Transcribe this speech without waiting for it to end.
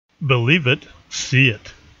Believe it, see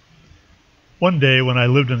it. One day when I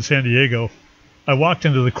lived in San Diego, I walked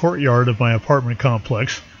into the courtyard of my apartment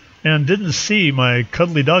complex and didn't see my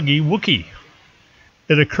cuddly doggy Wookie.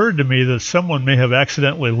 It occurred to me that someone may have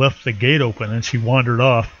accidentally left the gate open and she wandered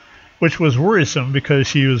off, which was worrisome because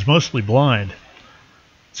she was mostly blind.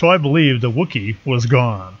 So I believed the Wookie was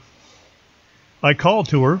gone. I called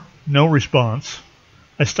to her, no response.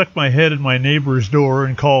 I stuck my head in my neighbor's door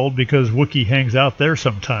and called because Wookie hangs out there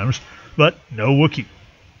sometimes, but no Wookie.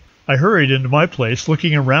 I hurried into my place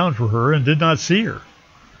looking around for her and did not see her.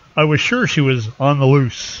 I was sure she was on the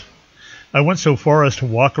loose. I went so far as to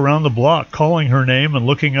walk around the block calling her name and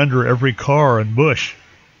looking under every car and bush.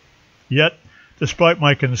 Yet, despite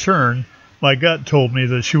my concern, my gut told me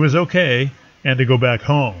that she was okay and to go back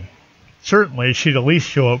home. Certainly, she'd at least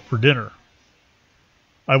show up for dinner.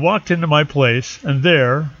 I walked into my place, and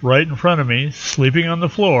there, right in front of me, sleeping on the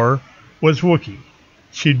floor, was Wookie.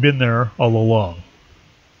 She'd been there all along.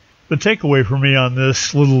 The takeaway for me on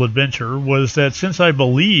this little adventure was that since I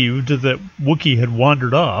believed that Wookie had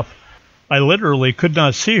wandered off, I literally could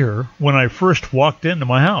not see her when I first walked into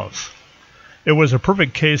my house. It was a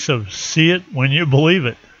perfect case of see it when you believe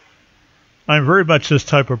it. I'm very much this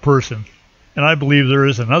type of person, and I believe there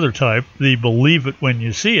is another type, the believe it when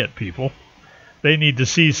you see it people. They need to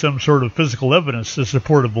see some sort of physical evidence to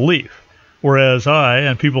support a belief, whereas I,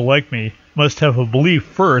 and people like me, must have a belief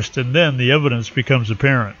first and then the evidence becomes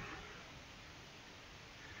apparent.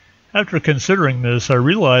 After considering this, I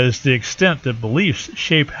realized the extent that beliefs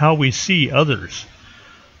shape how we see others.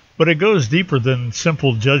 But it goes deeper than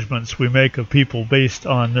simple judgments we make of people based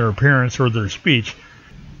on their appearance or their speech.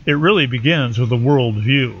 It really begins with a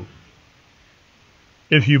worldview.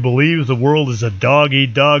 If you believe the world is a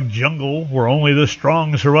dog-eat-dog jungle where only the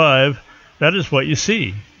strong survive, that is what you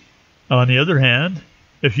see. On the other hand,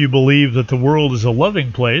 if you believe that the world is a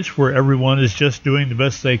loving place where everyone is just doing the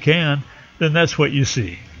best they can, then that's what you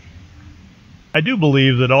see. I do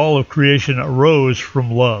believe that all of creation arose from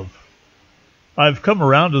love. I've come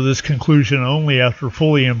around to this conclusion only after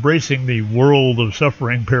fully embracing the world of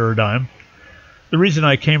suffering paradigm. The reason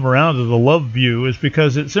I came around to the love view is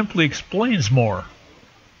because it simply explains more.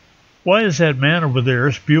 Why is that man over there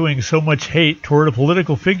spewing so much hate toward a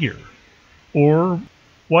political figure? Or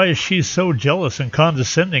why is she so jealous and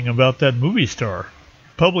condescending about that movie star?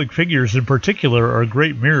 Public figures in particular are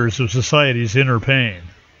great mirrors of society's inner pain.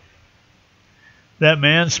 That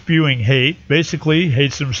man spewing hate basically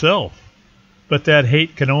hates himself. But that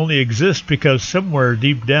hate can only exist because somewhere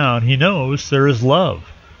deep down he knows there is love.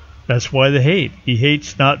 That's why the hate. He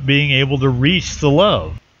hates not being able to reach the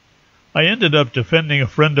love. I ended up defending a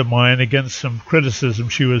friend of mine against some criticism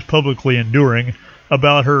she was publicly enduring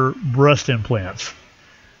about her breast implants.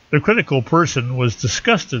 The critical person was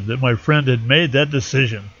disgusted that my friend had made that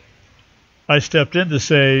decision. I stepped in to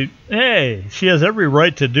say, hey, she has every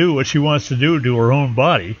right to do what she wants to do to her own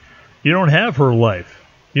body. You don't have her life.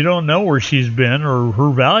 You don't know where she's been or her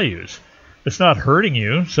values. It's not hurting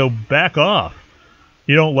you, so back off.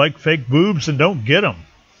 You don't like fake boobs, and don't get them.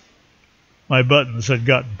 My buttons had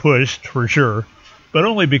gotten pushed, for sure, but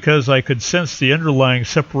only because I could sense the underlying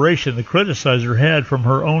separation the criticizer had from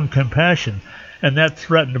her own compassion, and that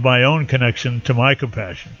threatened my own connection to my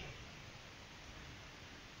compassion.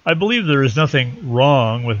 I believe there is nothing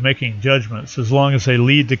wrong with making judgments as long as they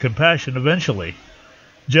lead to compassion eventually.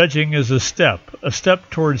 Judging is a step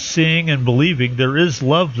towards seeing and believing there is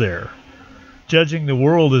love there. Judging the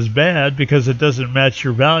world as bad because it doesn't match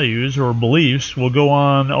your values or beliefs will go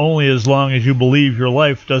on only as long as you believe your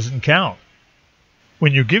life doesn't count.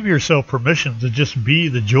 When you give yourself permission to just be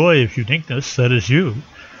the joy of uniqueness that is you,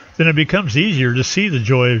 then it becomes easier to see the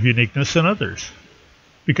joy of uniqueness in others.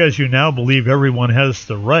 Because you now believe everyone has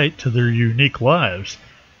the right to their unique lives,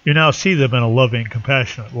 you now see them in a loving,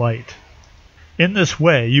 compassionate light. In this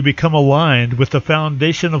way, you become aligned with the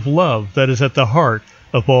foundation of love that is at the heart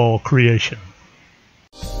of all creation.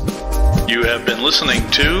 You have been listening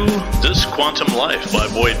to This Quantum Life by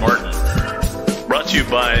Boyd Martin, brought to you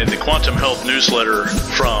by the Quantum Health Newsletter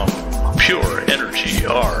from Pure Energy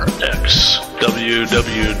RX,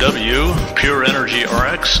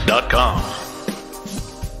 www.pureenergyrx.com.